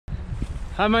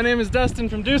Hi, my name is Dustin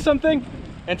from Do Something,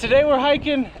 and today we're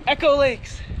hiking Echo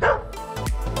Lakes.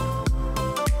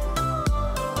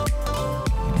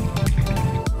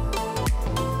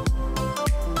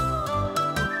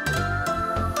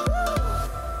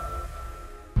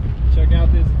 Check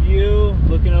out this view,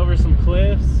 looking over some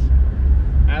cliffs.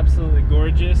 Absolutely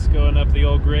gorgeous, going up the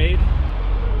old grade.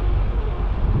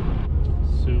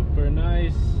 Super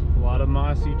nice, a lot of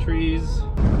mossy trees.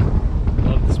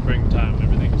 Love the springtime,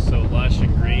 everything's so lush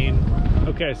and green.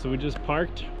 Okay, so we just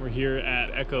parked. We're here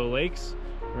at Echo Lakes.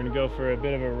 We're gonna go for a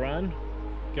bit of a run.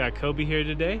 Got Cobie here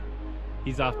today.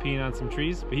 He's off peeing on some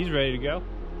trees, but he's ready to go.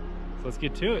 So let's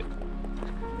get to it.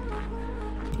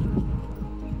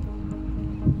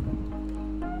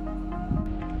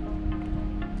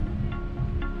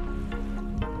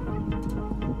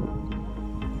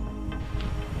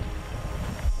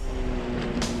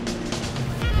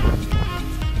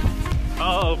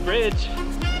 Oh, bridge.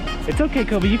 It's okay,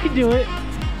 Cobie, you can do it.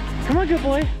 Come on, good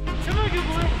boy. Come on, good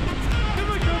boy. Come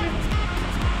on, Cobie.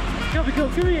 Cobie,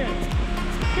 come here.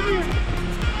 Come here.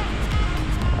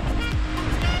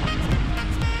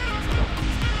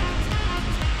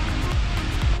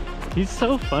 He's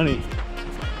so funny.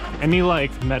 Any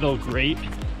like metal grate,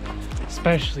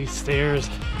 especially stairs,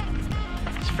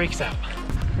 just freaks out.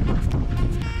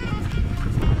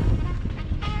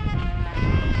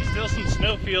 Still some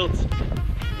snow fields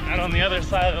out on the other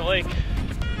side of the lake.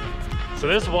 So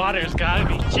this water's gotta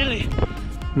be chilly.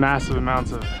 Massive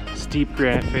amounts of steep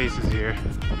granite faces here.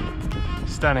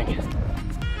 Stunning.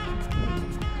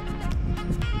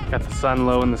 Got the sun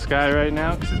low in the sky right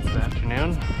now because it's the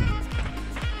afternoon.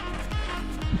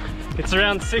 It's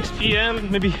around 6 p.m.,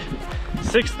 maybe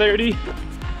 6:30.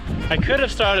 I could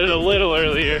have started a little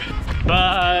earlier,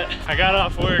 but I got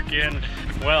off work and,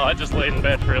 well, I just laid in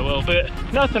bed for a little bit.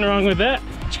 Nothing wrong with that.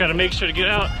 Just gotta make sure to get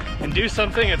out and do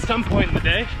something at some point in the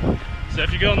day. So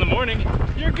if you go in the morning,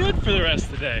 you're good for the rest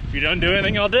of the day. If you don't do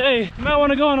anything all day, you might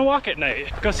wanna go on a walk at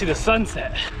night. Go see the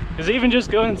sunset. Because even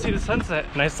just going and see the sunset,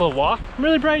 nice little walk,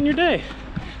 really brighten your day,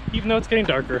 even though it's getting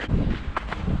darker.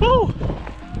 Woo!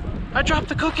 I dropped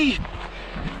the cookie.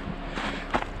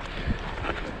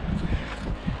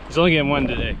 He's only getting one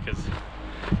today because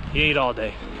he ate all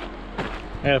day.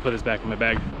 I gotta put this back in my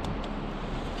bag.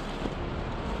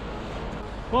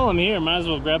 While I'm here, might as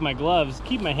well grab my gloves,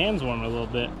 keep my hands warm a little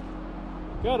bit.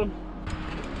 Got them.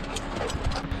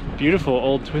 Beautiful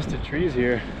old twisted trees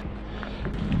here.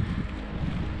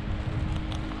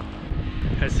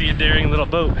 I see a daring little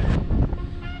boat.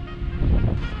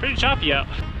 Pretty choppy out.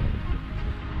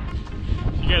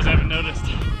 If you guys haven't noticed,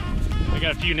 I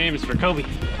got a few names for Cobie.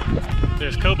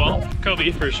 There's Cobalt,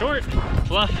 Cobie for short,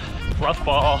 Fluff,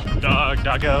 Fluffball, Dog,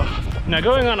 Doggo. Now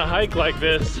going on a hike like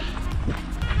this,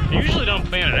 you usually don't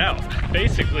plan it out.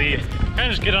 Basically, kind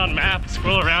of just get on map,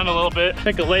 scroll around a little bit,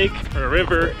 pick a lake or a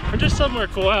river, or just somewhere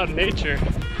cool out in nature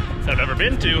that I've never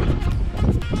been to.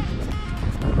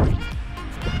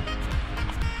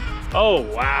 Oh,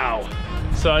 wow.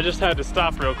 So I just had to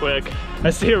stop real quick. I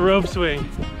see a rope swing.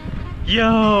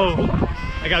 Yo,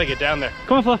 I gotta get down there.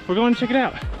 Come on, Fluff, we're going to check it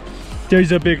out.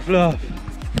 There's a big Fluff.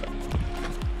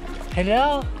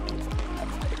 Hello?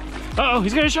 Uh-oh,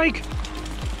 he's gonna shake.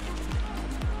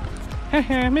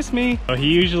 Miss me. Oh,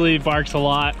 he usually barks a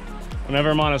lot whenever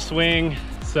I'm on a swing,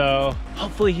 so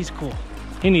hopefully he's cool.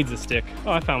 He needs a stick.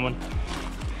 Oh, I found one.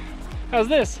 How's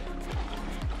this?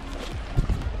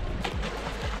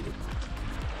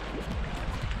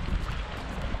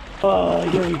 Oh,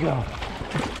 here we go.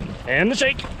 And the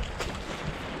shake.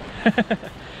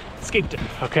 Escaped it.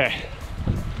 Okay.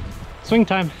 Swing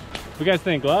time. What do you guys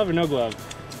think? Glove or no glove?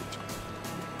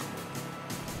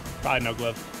 Probably no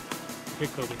glove.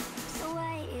 Good Cobie.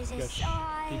 Good.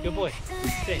 Be a good boy.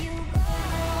 Stay.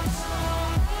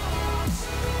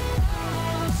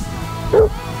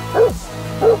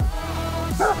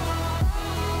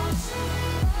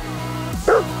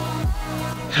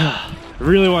 I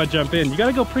really want to jump in. You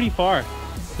gotta go pretty far.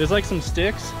 There's like some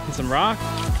sticks and some rock.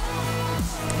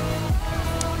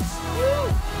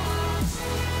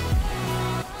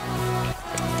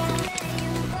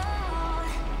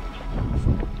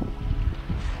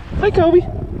 Hi, Cobie.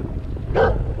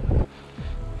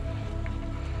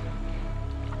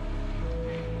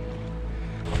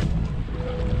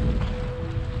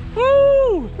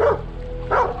 Woo!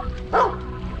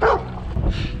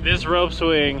 This rope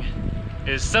swing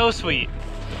is so sweet.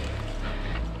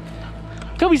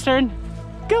 Cobie's turn.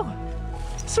 Go.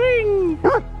 Swing.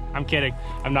 I'm kidding.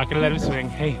 I'm not gonna let him swing.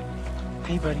 Hey.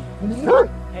 Hey, buddy.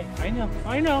 Hey,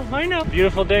 I know.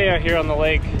 Beautiful day out here on the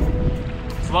lake.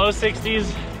 It's low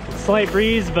 60s, slight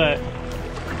breeze, but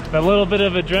A little bit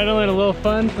of adrenaline, a little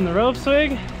fun from the rope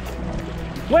swing.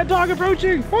 Wet dog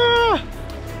approaching! Ah!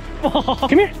 Oh,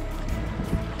 come here.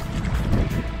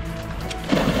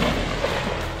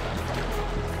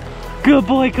 Good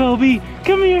boy, Cobie.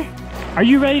 Come here. Are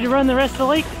you ready to run the rest of the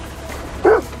lake?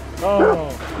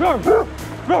 Oh.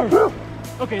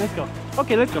 Okay, let's go.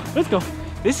 Okay, let's go. Let's go.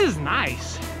 This is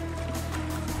nice.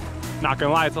 Not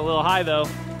gonna lie, it's a little high though.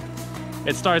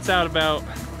 It starts out about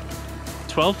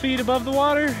 12 feet above the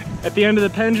water. At the end of the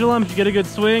pendulum, if you get a good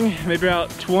swing, maybe about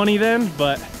 20 then,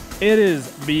 but it is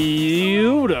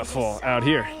beautiful out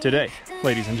here today,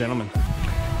 ladies and gentlemen.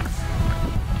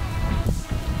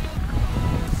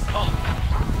 Oh,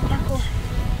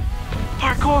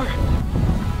 parkour.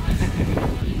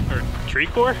 Or tree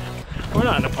core? We're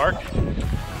not in a park.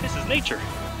 This is nature.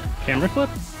 Camera clip.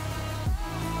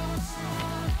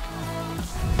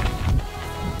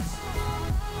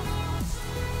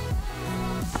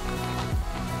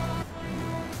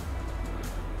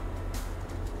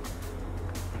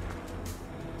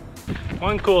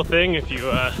 One cool thing, if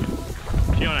you own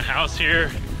a house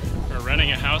here or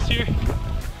renting a house here,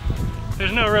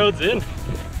 there's no roads in.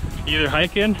 You either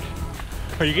hike in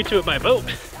or you get to it by boat,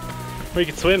 or you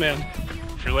can swim in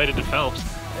if you're related to Phelps.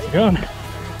 How's it going?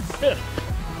 Good.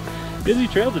 Busy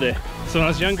trail today. So when I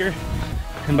was younger,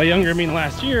 and by younger I mean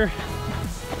last year,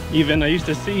 even I used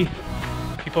to see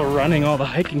people running all the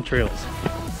hiking trails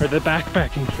or the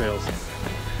backpacking trails.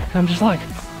 And I'm just like,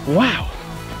 wow.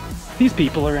 These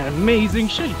people are in amazing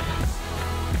shape.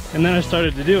 And then I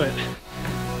started to do it.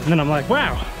 And then I'm like,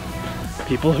 wow,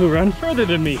 people who run further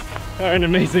than me are in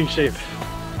amazing shape.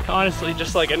 Honestly,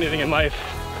 just like anything in life,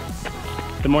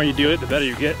 the more you do it, the better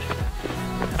you get.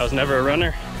 I was never a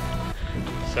runner,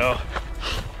 so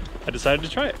I decided to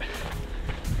try it.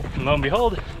 And lo and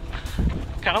behold,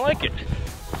 kind of like it.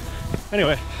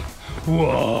 Anyway,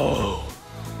 whoa.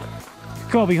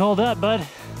 Cobie, hold up, bud.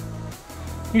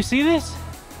 You see this?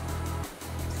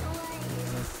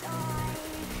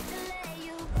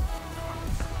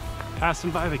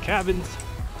 Passing by the cabins.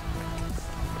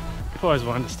 I've always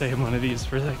wanted to stay in one of these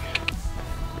for like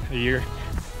a year.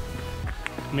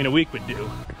 I mean, a week would do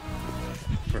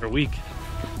for a week.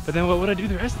 But then what would I do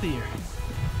the rest of the year?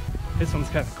 This one's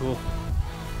kind of cool.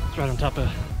 It's right on top of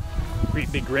a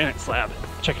great big granite slab.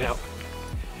 Check it out.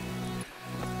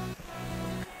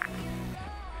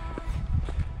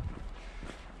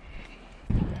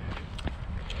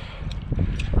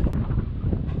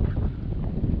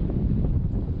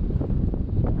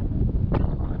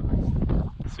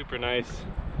 Super nice.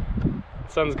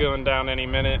 Sun's going down any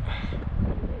minute.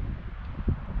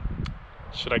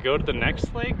 Should I go to the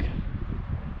next lake?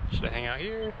 Should I hang out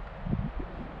here?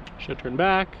 Should I turn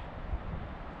back?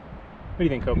 What do you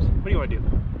think, Cobes? What do you want to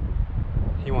do?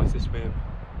 He wants to swim.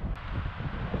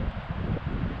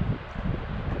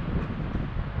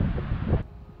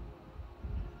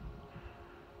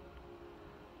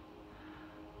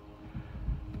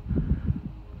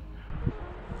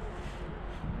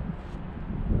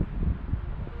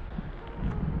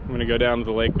 I'm gonna go down to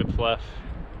the lake with Fluff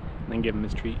and then give him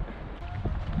his treat.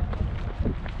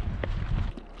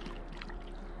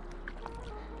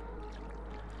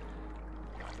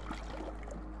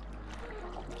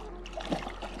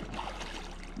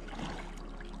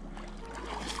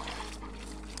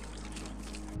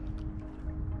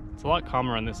 It's a lot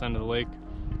calmer on this end of the lake.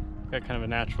 Got kind of a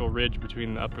natural ridge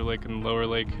between the upper lake and the lower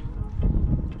lake,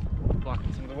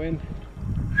 blocking some of the wind.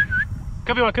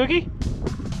 Cobie, want a cookie?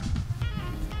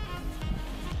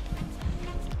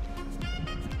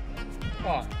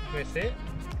 Oh, do I sit?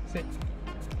 Sit.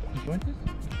 You want this?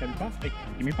 Give me paw. Hey,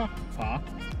 give me paw. Paw.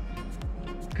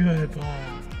 Good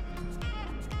paw.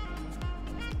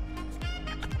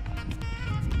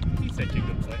 He's such a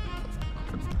good boy.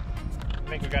 I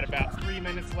think we got about 3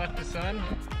 minutes left to sun.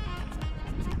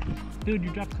 Dude, you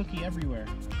dropped cookie everywhere.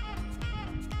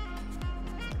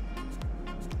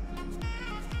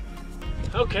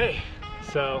 Okay,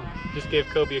 so just gave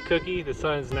Cobie a cookie. The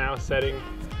sun is now setting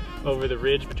over the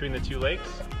ridge between the two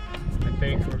lakes. I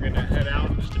think we're gonna head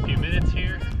out in just a few minutes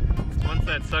here. So once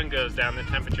that sun goes down, the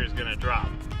temperature is gonna drop.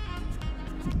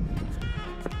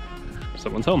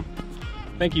 Someone's home.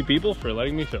 Thank you, people, for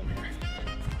letting me film here.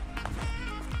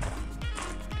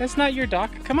 That's not your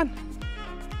dock. Come on.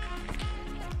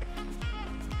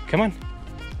 Come on.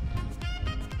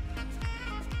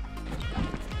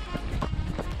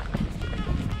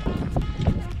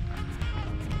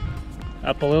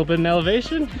 Up a little bit in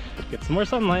elevation, get some more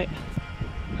sunlight.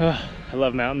 Oh, I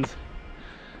love mountains.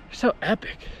 They're so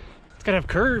epic. It's gotta have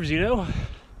curves, you know,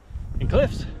 and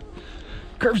cliffs.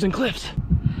 Curves and cliffs.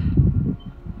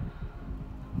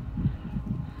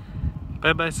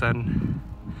 Bye-bye, sun.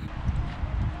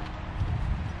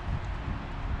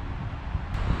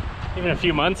 Even a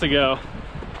few months ago,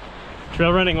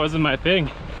 trail running wasn't my thing.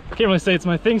 I can't really say it's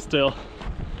my thing still.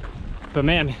 But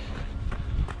man,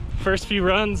 first few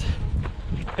runs,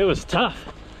 it was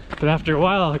tough. But after a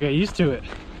while, I got used to it.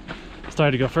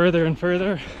 Started to go further and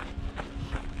further.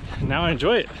 And now I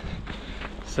enjoy it.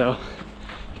 So,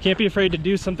 you can't be afraid to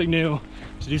do something new,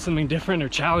 to do something different or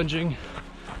challenging.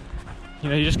 You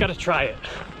know, you just gotta try it.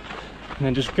 And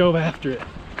then just go after it.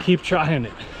 Keep trying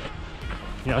it.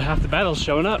 You know, half the battle's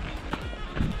showing up.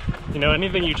 You know,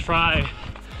 anything you try,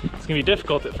 it's gonna be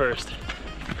difficult at first.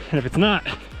 And if it's not,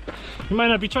 you might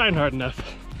not be trying hard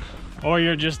enough. Or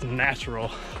you're just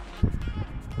natural.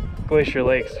 Glacier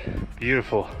Lakes,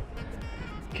 beautiful.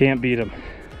 Can't beat them.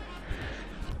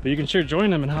 But you can sure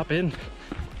join them and hop in.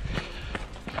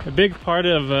 A big part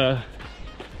of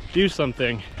do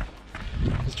something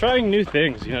is trying new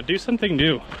things. You know, do something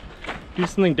new. Do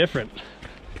something different.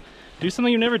 Do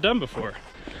something you've never done before.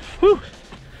 Whew,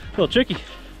 a little tricky.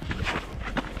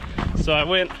 So I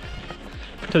went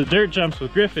to the dirt jumps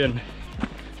with Griffin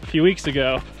a few weeks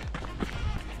ago,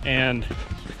 and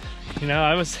you know,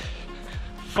 I was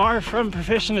far from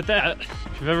proficient at that.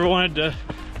 If you've ever wanted to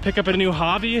pick up a new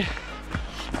hobby,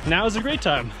 now is a great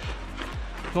time.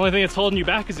 The only thing that's holding you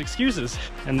back is excuses,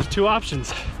 and there's two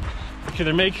options. You can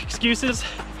either make excuses,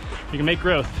 or you can make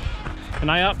growth,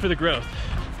 and I opt for the growth.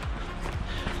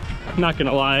 I'm not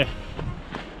gonna lie,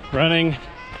 running,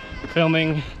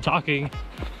 filming, talking,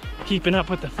 keeping up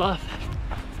with the fluff,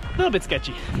 a little bit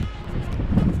sketchy.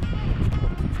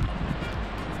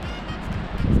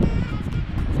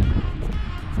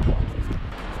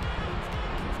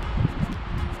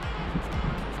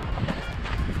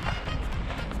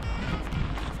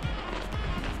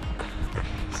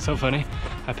 So funny,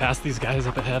 I passed these guys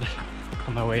up ahead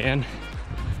on my way in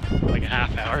like a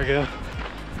half hour ago,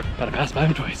 but I passed by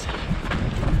them twice.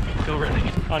 Go running.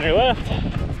 On your left.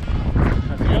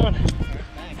 How's it going?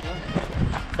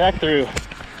 Back through.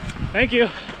 Thank you.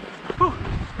 Whew.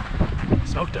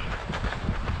 Smoked them.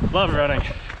 Love running.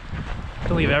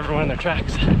 To leave everyone in their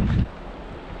tracks.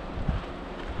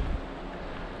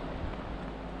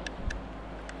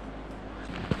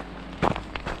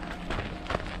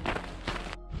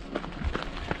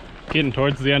 Getting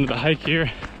towards the end of the hike here.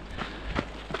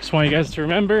 Just want you guys to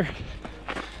remember,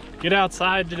 get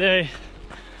outside today,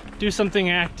 do something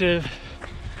active,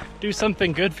 do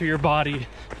something good for your body,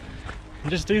 and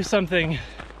just do something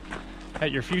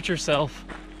that your future self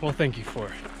will thank you for.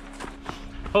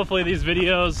 Hopefully these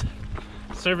videos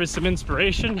serve as some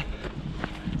inspiration,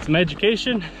 some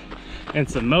education, and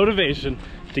some motivation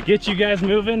to get you guys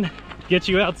moving, to get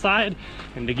you outside,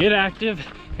 and to get active,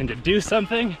 and to do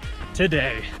something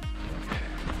today.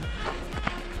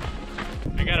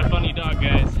 I got a funny dog,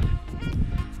 guys.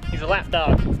 He's a lap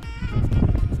dog.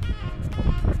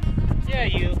 Yeah,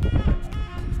 you.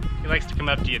 He likes to come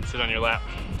up to you and sit on your lap.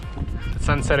 The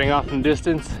sun's setting off in the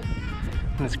distance,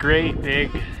 and this great big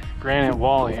granite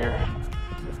wall here.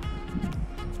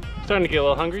 Starting to get a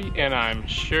little hungry, and I'm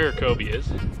sure Cobie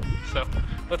is. So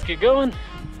let's get going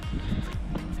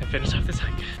and finish off this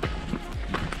hike.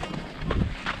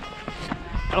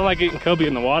 I don't like getting Cobie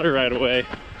in the water right away,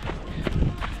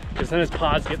 because then his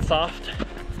paws get soft,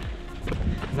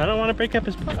 and I don't want to break up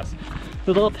his paws.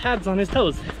 The little pads on his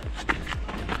toes.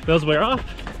 If those wear off,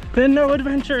 then no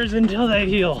adventures until they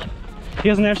heal. He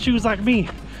doesn't have shoes like me,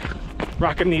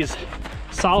 rocking these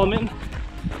Solomon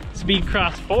Speed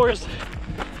Cross 4s.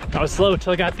 I was slow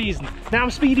till I got these, now I'm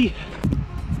speedy.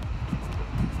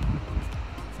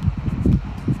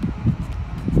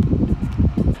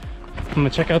 I'm gonna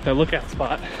check out that lookout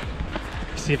spot,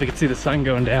 see if I can see the sun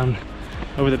going down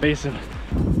over the basin.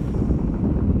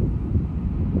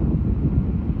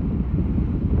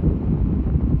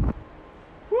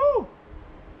 Woo!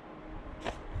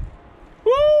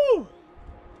 Woo!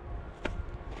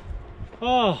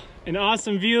 Oh, an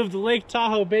awesome view of the Lake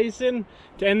Tahoe Basin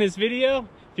to end this video.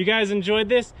 If you guys enjoyed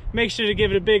this, make sure to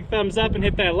give it a big thumbs up and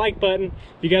hit that like button.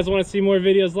 If you guys want to see more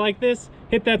videos like this,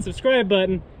 hit that subscribe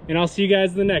button, and I'll see you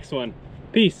guys in the next one.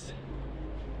 Peace.